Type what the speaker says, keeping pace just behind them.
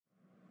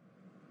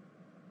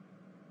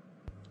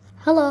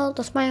Hello,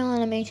 the Smile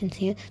Animations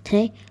here.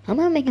 Today, I'm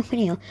gonna make a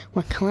video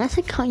where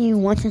classic Caillou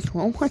watches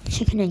robot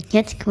chicken and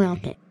gets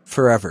grounded.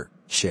 Forever,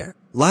 share,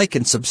 like,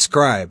 and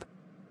subscribe.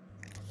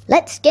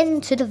 Let's get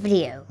into the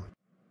video.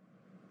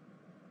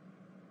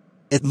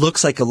 It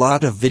looks like a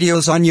lot of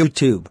videos on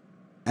YouTube.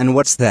 And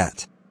what's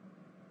that?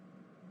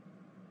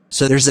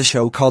 So there's a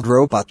show called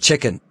Robot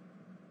Chicken.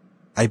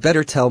 I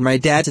better tell my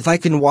dad if I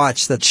can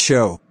watch that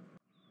show.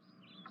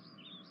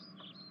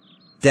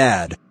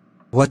 Dad,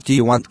 what do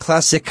you want,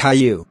 classic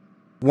Caillou?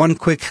 One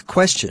quick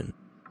question.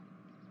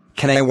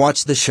 Can I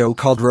watch the show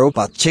called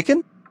Robot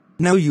Chicken?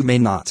 No, you may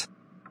not.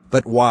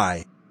 But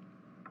why?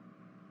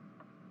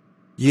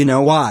 You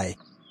know why.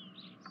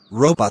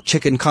 Robot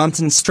Chicken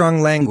contains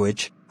strong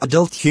language,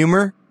 adult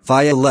humor,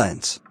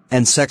 violence,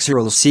 and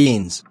sexual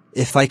scenes.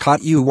 If I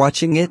caught you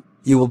watching it,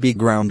 you will be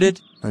grounded,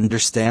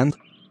 understand?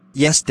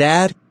 Yes,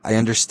 Dad, I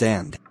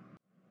understand.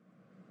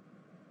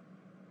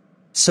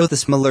 So the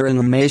Smaller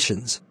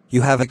Animations,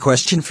 you have a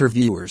question for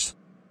viewers.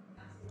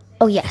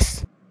 Oh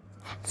yes.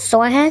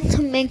 So I had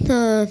to make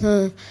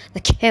the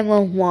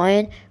camera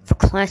wide for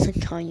classic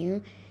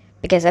Caillou,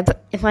 because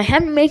if I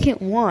had to make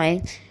it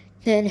wide,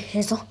 then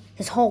his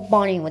whole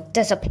body would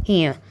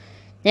disappear.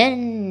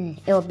 Then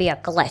it would be a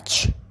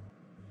glitch.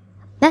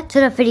 Back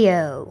to the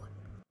video.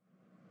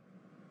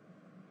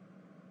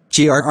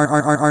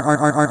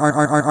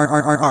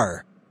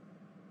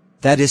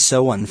 That is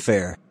so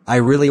unfair. I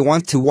really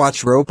want to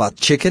watch Robot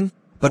Chicken,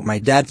 but my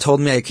dad told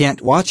me I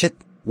can't watch it.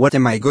 What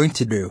am I going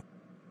to do?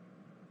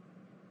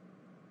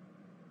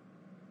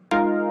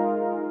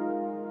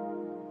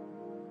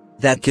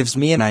 That gives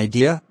me an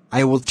idea.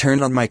 I will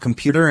turn on my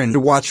computer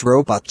and watch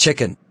Robot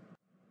Chicken.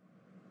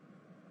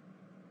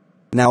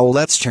 Now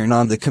let's turn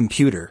on the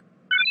computer.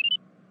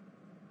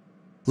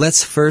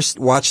 Let's first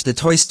watch the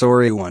Toy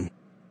Story one.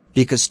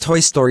 Because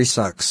Toy Story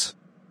sucks.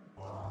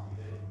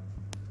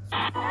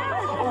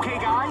 Okay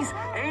guys,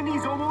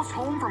 Andy's almost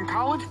home from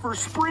college for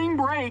spring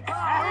break.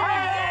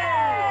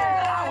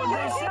 How would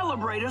they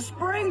celebrate a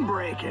spring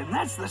break? And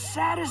that's the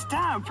saddest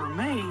time for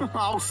me.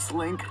 Oh,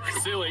 Slink.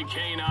 Silly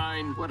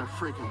canine. What a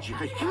freaking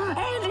jerk.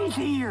 Andy's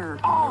here.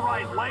 All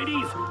right,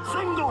 ladies.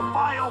 Single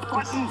file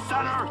front and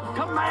center.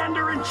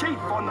 Commander-in-Chief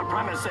on the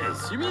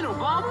premises. You mean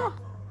Obama?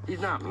 He's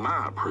not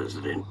my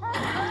president. Tell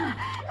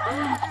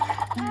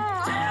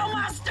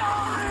my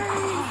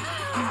story!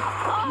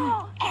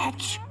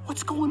 Atch,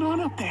 what's going on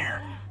up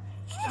there?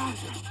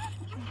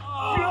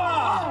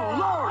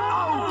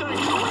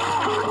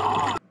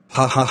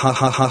 Ha ha ha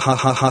ha ha ha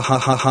ha ha ha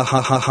ha ha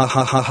ha ha ha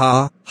ha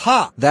ha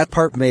ha. That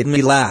part made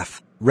me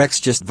laugh. Rex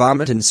just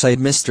vomit inside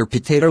Mr.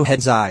 Potato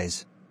Head's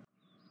eyes.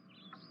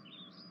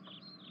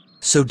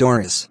 So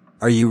Doris,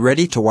 are you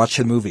ready to watch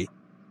a movie?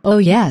 Oh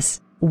yes.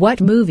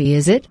 What movie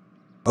is it?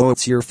 Oh,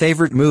 it's your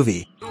favorite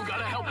movie. You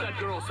gotta help that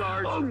girl,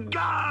 Sarge. Oh,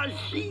 gosh,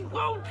 she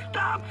won't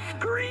stop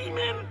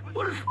screaming.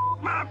 What does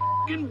my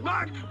f***ing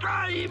box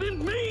try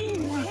even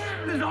mean?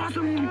 This is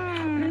awesome.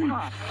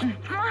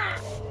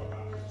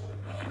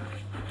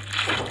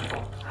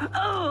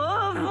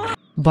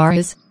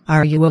 Boris,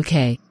 are you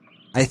okay?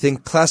 I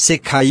think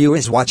classic Caillou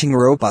is watching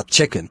Robot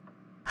Chicken.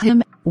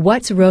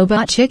 What's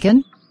Robot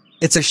Chicken?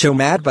 It's a show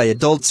made by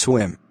Adult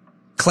Swim.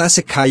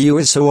 Classic Caillou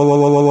is so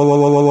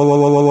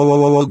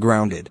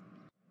grounded.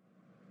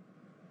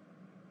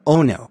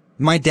 Oh no,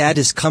 my dad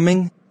is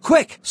coming.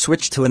 Quick,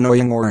 switch to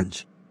Annoying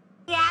Orange.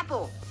 Hey,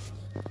 Apple.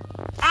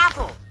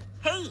 Apple.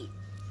 Hey.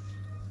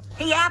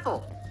 Hey,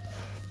 Apple.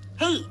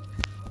 Hey.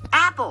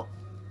 Apple.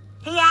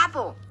 Hey,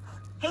 Apple.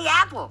 Hey,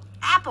 Apple.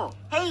 Apple.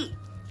 Hey.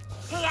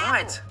 Hey,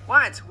 Apple.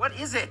 What? What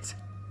is it?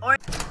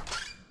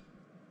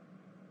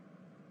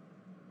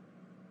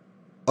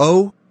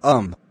 Oh,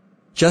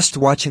 just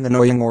watching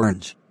Annoying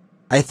Orange.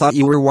 I thought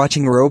you were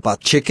watching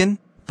Robot Chicken,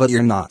 but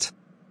you're not.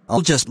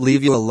 I'll just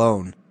leave you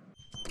alone.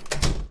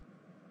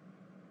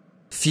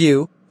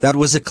 Phew, that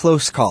was a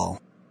close call.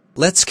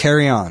 Let's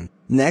carry on.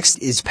 Next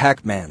is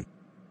Pac-Man.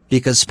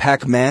 Because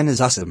Pac-Man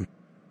is awesome.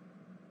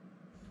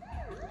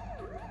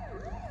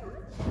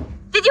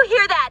 Did you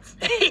hear that?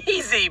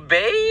 Easy,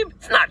 babe.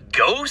 It's not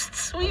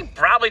ghosts. We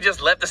probably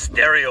just left the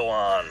stereo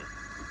on.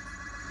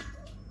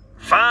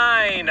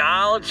 Fine,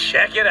 I'll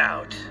check it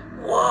out.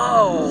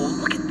 Whoa,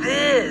 look at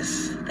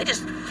this. They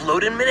just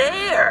float in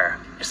midair.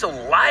 They're so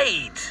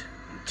light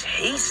and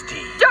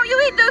tasty. Don't you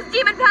eat those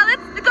demon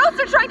pellets? The ghosts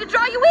are trying to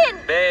draw you in.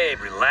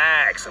 Babe,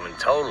 relax. I'm in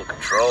total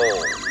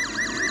control.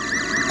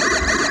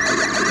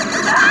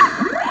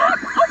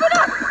 Open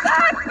up!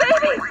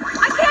 Baby!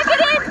 I can't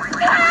get in!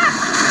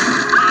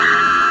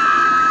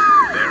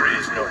 There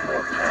is no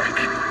more pack.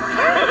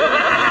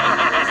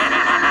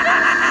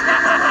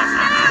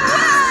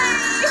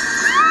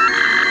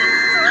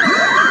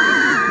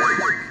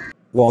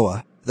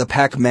 Whoa, the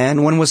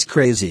Pac-Man one was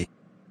crazy.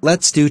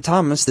 Let's do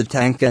Thomas the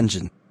Tank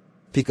Engine.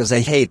 Because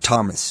I hate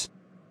Thomas.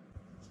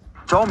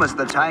 Thomas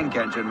the Tank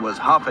Engine was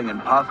huffing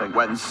and puffing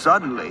when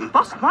suddenly...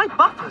 Bust my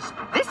buffers!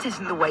 This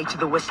isn't the way to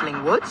the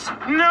Whistling Woods.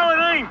 No, it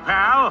ain't,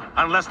 pal.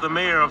 Unless the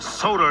mayor of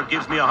Sodor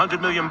gives me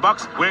 $100 million,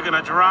 we're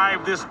gonna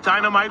drive this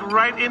dynamite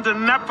right into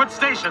Knapford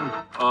Station.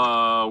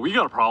 We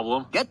got a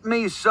problem. Get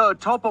me Sir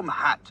Topham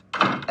Hatt.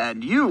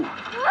 And you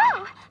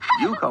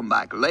come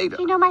back later.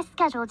 You know my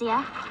schedule,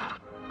 dear.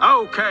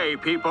 Okay,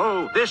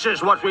 people, this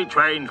is what we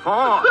trained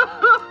for.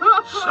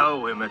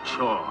 So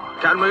immature.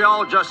 Can we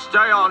all just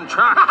stay on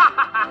track?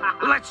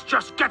 Let's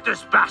just get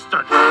this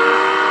bastard.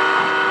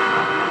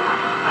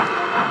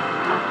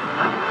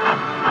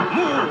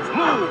 Move,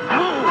 move,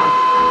 move.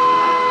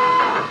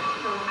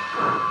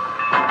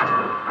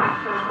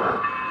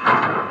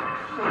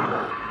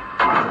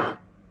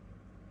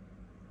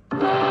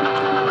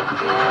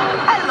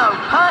 Hello,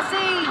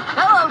 Percy!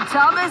 Hello,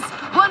 Thomas!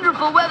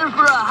 Wonderful weather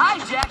for a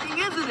hijacking,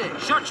 isn't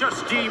it? Shut your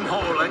steam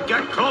hole and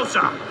get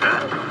closer.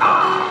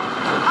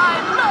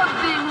 I love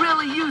being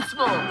really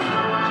useful.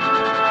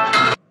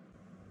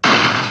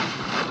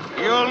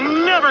 You'll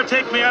never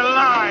take me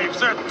alive,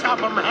 Sir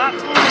Topham Hatt.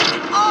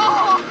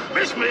 Oh!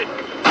 Miss me.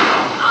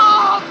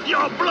 Oh!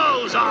 Your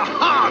blows are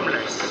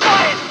harmless.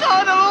 My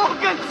internal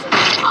organs!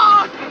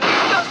 Oh!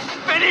 Just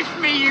finish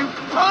me, you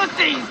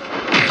pussies!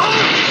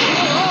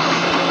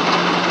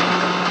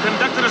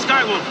 Conductor to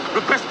Skywolf,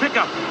 request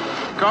pickup.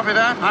 Copy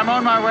that. I'm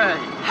on my way.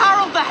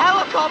 Harold the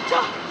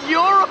helicopter!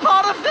 You're a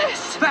part of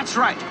this! That's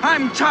right.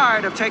 I'm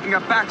tired of taking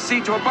a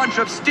backseat to a bunch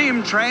of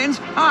steam trains.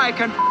 I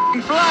can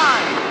fly.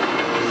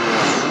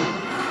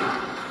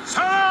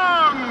 So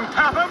long,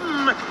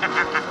 Topham.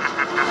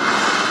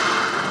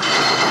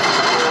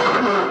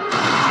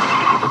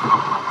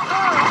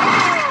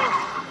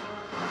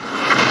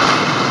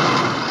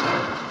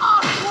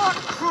 What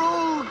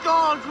cruel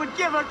god would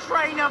give a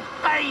train a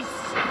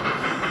face?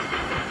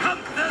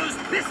 Pump those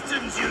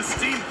pistons, you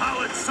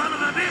steam-powered son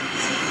of a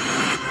bitch!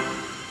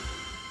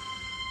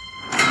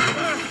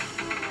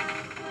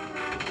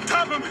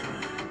 Topham,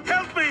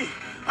 help me.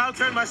 I'll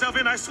turn myself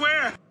in, I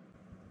swear.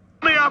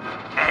 Me up.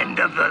 End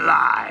of the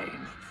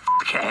line,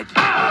 f***head.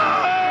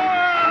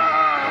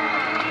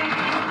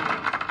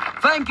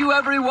 Thank you,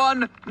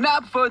 everyone.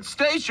 Knapford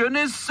Station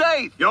is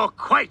safe. You're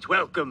quite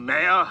welcome,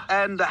 Mayor.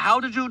 And how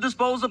did you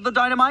dispose of the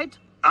dynamite?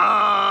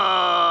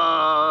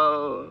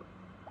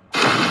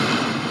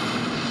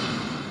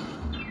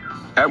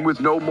 And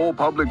with no more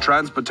public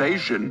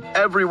transportation,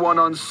 everyone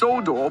on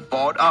Sodor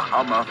bought a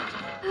Hummer.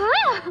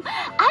 Whew,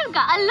 I've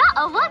got a lot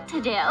of work to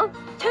do.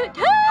 Toot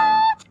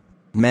toot!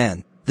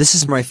 Man, this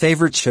is my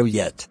favorite show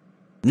yet.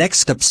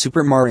 Next up,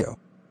 Super Mario.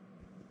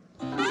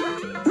 Wait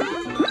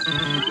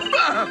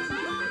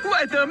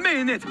a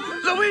minute!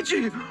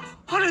 Luigi!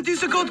 All of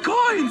these are gold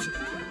coins!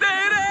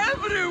 They're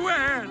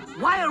everywhere!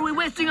 Why are we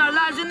wasting our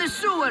lives in the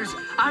sewers?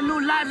 Our new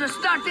lives are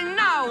starting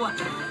now!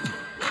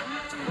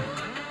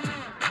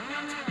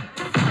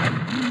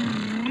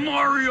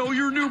 Mario,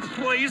 your new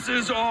place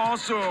is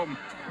awesome.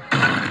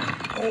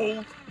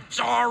 Oh,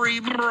 sorry,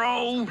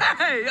 bro.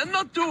 Hey,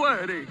 not to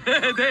worry.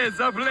 There's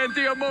a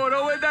plenty of more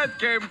where that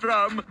came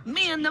from.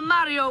 Me and the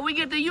Mario, we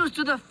get used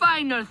to the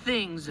finer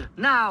things.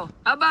 Now,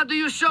 how about do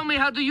you show me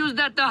how to use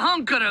that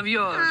hunker of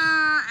yours?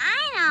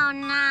 I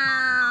don't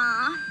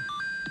know.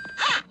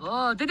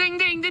 Oh, ding ding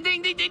ding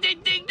ding ding ding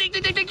ding ding ding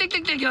ding ding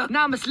ding ding.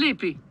 Now I'm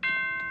sleepy.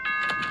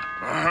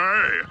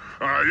 Hey,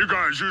 you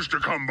guys used to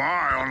come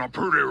by on a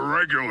pretty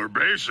regular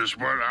basis,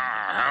 but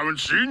I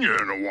haven't seen you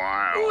in a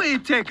while. We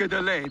take it,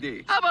 the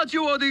lady. How about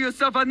you order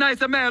yourself a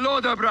nice mail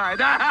order bride?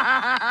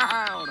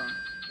 Hold on.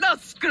 Now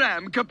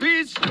scram,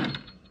 capiche?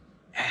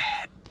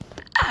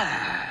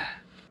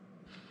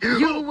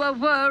 You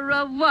were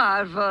a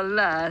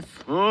marvelous.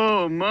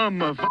 Oh,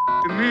 mama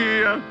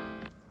mia.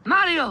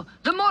 Mario,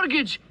 the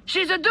mortgage.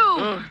 She's a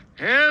due.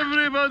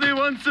 Everybody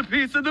wants a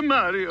piece of the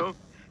Mario.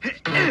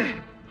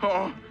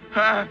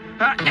 Mario!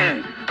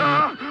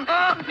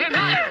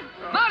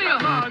 Mario!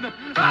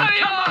 Come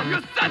on,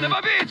 you son of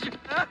a bitch!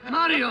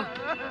 Mario,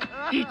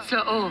 it's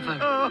over.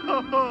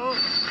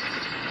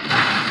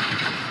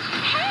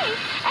 Hey,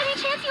 any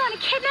chance you want to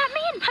kidnap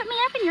me and put me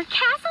up in your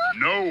castle?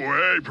 No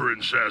way,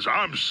 Princess.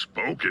 I'm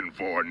spoken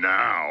for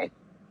now.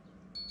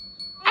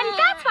 And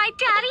that's why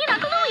Daddy and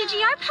Uncle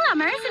Luigi are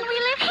plumbers and we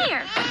live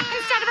here,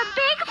 instead of a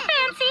big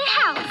fancy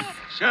house.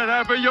 Shut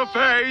up in your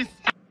face!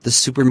 The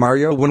Super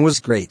Mario one was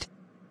great.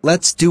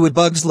 Let's do a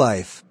Bug's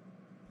Life.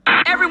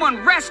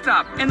 Everyone rest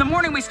up. In the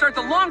morning we start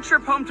the long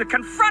trip home to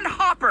confront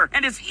Hopper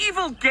and his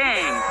evil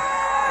gang.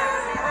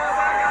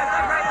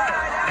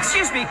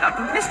 Excuse me,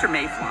 Mr.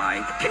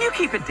 Mayfly, can you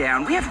keep it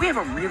down? We have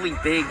a really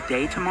big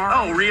day tomorrow.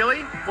 Oh,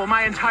 really? Well,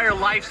 my entire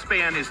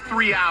lifespan is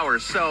 3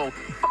 hours, so f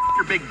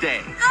your big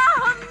day.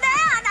 Oh,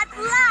 man, at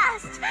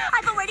last!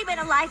 I've already been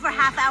alive for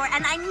half hour,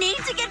 and I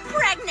need to get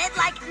pregnant,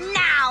 like,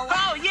 now!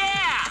 Oh,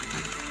 yeah!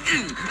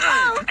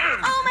 Oh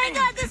my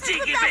God, this is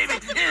the best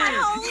sex of my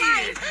whole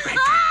life!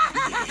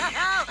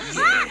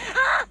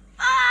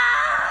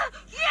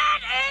 Get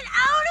it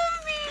out of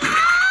me!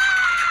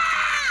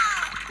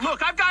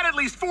 Look, I've got at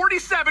least 40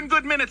 37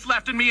 good minutes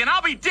left in me, and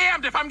I'll be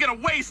damned if I'm gonna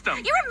waste them.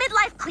 You're a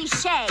midlife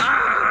cliche.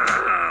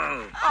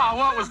 Oh,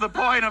 what was the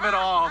point of it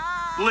all?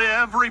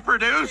 Live,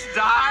 reproduce,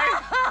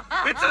 die?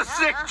 It's a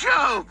sick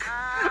joke.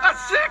 A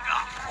sick...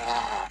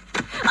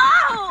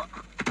 Oh!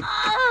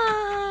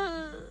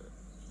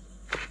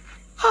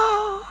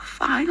 Oh,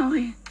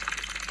 finally.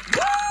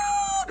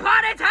 Woo!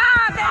 Party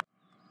time!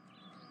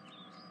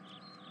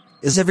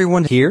 Is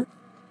everyone here?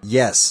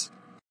 Yes.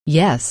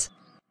 Yes.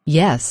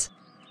 Yes.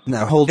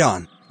 Now hold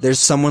on, there's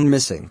someone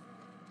missing.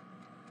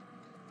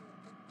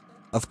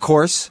 Of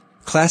course,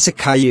 classic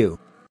Caillou.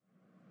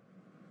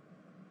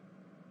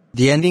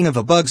 The ending of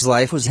A Bug's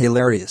Life was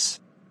hilarious.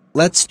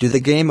 Let's do the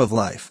game of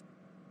life.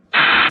 Be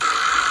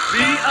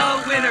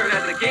a winner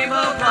at the game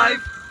of life.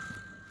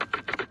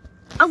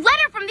 A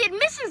letter from the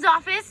admissions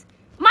office?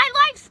 My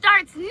life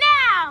starts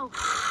now!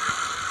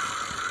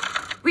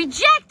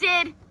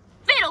 Rejected?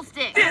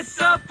 Fiddlesticks!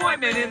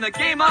 Disappointment in the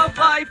game of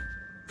life.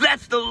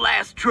 That's the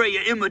last tray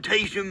of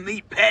imitation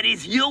meat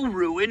patties you'll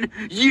ruin.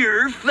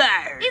 You're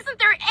fired. Isn't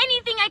there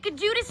anything I could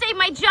do to save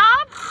my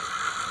job?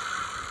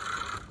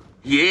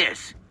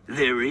 Yes,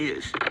 there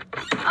is.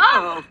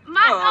 Oh,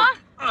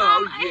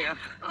 yeah.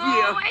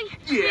 I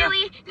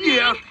really need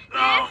this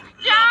job.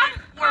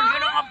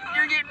 Working off.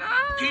 You're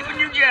keeping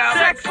your job.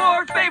 Sex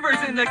for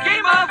favors in the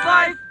game of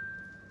life.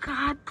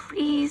 God,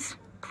 please,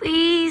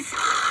 please.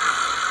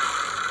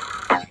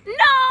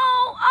 No!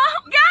 Oh,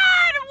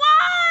 God,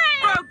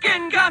 why?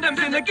 Broken condoms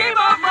in the game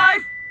of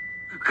life.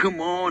 Come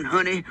on,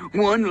 honey.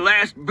 One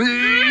last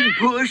big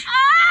push.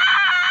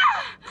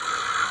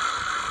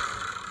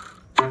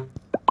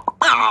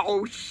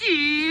 Oh,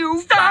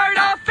 shoot. Start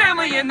a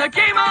family in the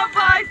game of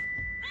life.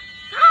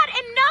 God,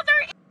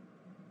 another...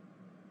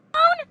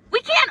 We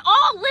can't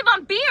all live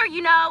on beer,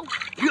 you know.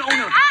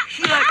 Jonah,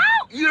 shut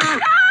ow, your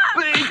stop,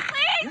 big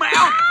please, mouth.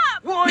 stop.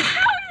 One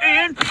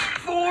and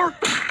four.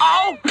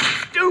 Oh,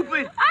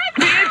 stupid I'm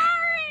bitch.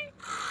 sorry.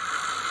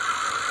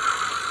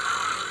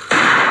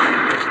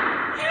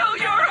 Kill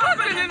your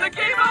husband in the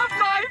game of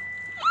life.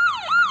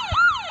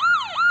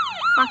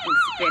 Fucking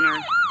spinner.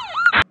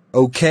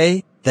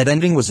 Okay, that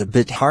ending was a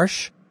bit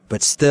harsh,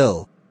 but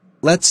still.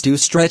 Let's do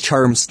Stretch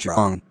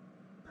Armstrong.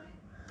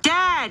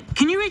 Dad,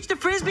 can you reach the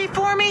frisbee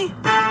for me?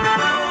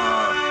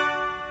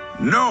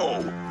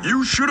 No,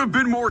 you should have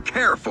been more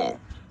careful.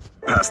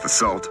 Pass the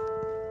salt.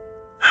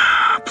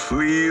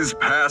 Please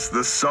pass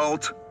the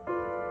salt.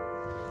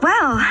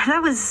 Well,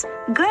 that was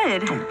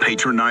good. Don't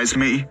patronize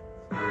me.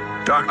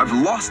 Doc, I've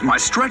lost my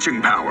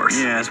stretching powers.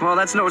 Yes, well,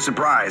 that's no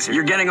surprise.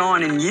 You're getting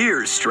on in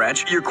years,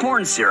 Stretch. Your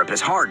corn syrup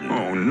has hardened.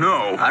 Oh,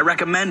 no. I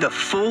recommend a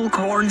full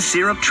corn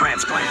syrup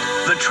transplant.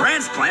 The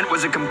transplant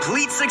was a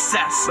complete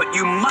success, but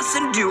you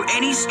mustn't do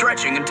any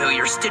stretching until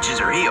your stitches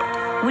are healed.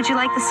 Would you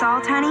like the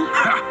salt, honey?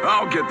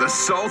 I'll get the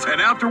salt, and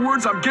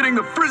afterwards I'm getting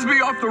the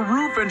frisbee off the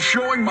roof and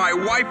showing my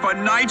wife a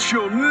night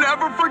she'll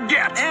never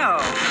forget. Ew.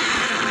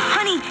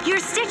 Honey, your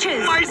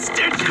stitches. My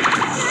stitches!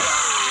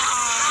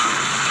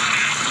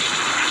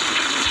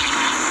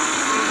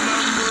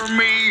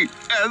 Me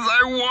as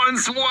I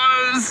once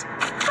was.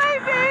 My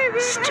baby.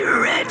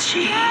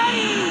 Stretchy.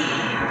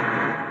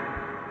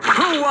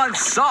 Who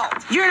wants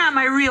salt? You're not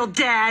my real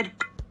dad.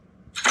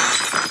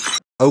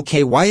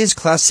 Okay, why is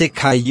classic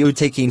Caillou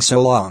taking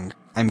so long?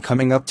 I'm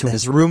coming up to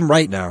his room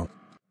right now.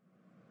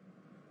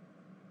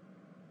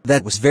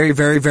 That was very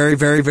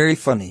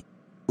funny.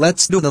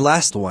 Let's do the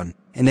last one,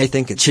 and I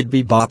think it should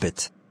be Bop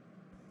It.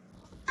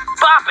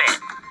 Bop it,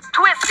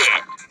 twist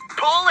it,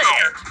 pull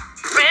it,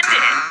 bend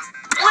it,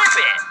 flip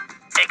it,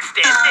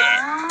 extend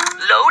it,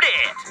 load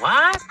it.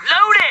 What?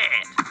 Load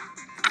it.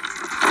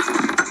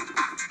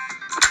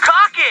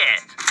 Cock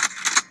it.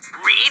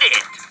 Read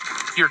it.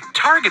 Your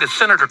target is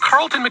Senator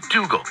Carlton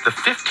McDougal. The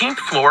 15th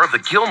floor of the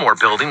Gilmore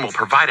building will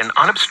provide an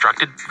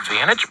unobstructed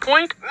vantage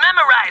point.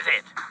 Memorize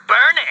it.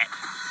 Burn it.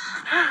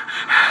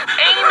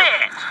 Aim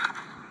it.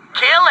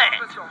 Kill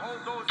it.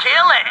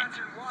 Kill it.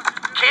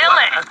 Kill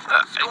it.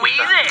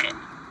 Squeeze it.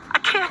 I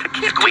can't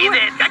Squeeze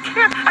it.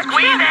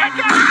 Squeeze it.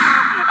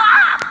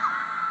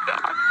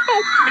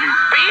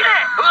 Beat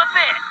it. Hoof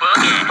it.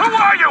 Boog it. Who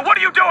are you? What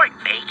are you doing?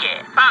 Fake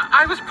it.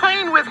 I was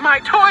playing with my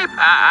toy.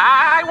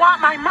 I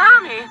want my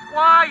mommy.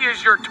 Why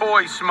is your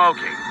toy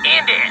smoking?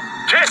 End it.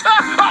 Give me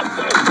that pop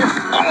kid.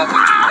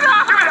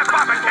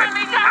 Let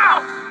me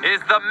go.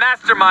 Is the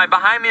mastermind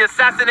behind the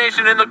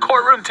assassination in the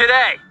courtroom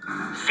today?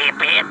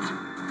 Zip it.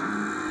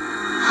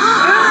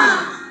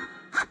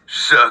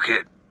 Suck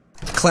it.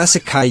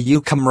 Classic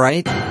Caillou, come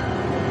right?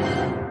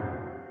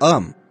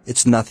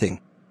 It's nothing.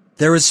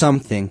 There is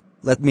something.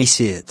 Let me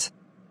see it.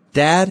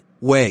 Dad,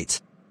 wait.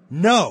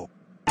 No!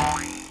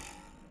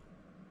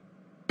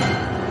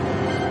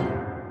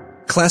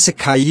 Classic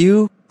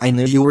Caillou, I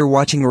knew you were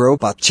watching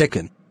Robot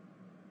Chicken.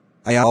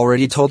 I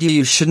already told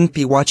you shouldn't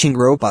be watching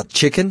Robot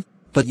Chicken,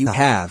 but you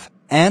have,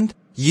 and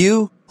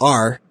you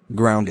are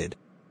grounded.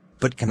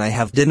 But can I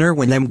have dinner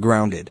when I'm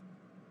grounded?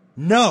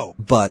 No,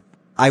 but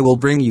I will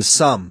bring you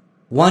some.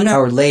 1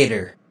 hour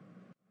later.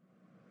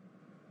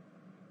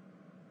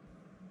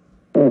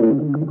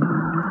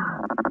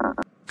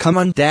 Come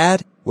on,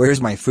 Dad,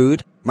 Where's my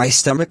food? My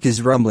stomach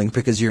is rumbling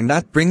because you're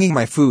not bringing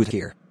my food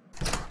here.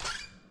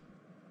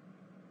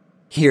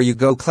 Here you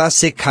go,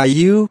 classic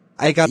Caillou.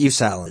 I got you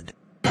salad.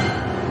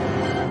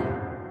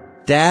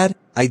 Dad,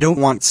 I don't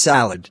want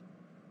salad.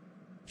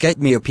 Get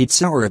me a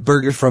pizza or a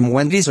burger from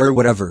Wendy's or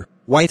whatever.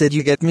 Why did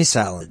you get me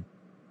salad?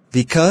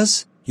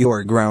 Because you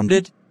are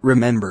grounded,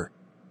 remember.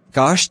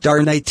 Gosh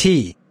darn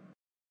it.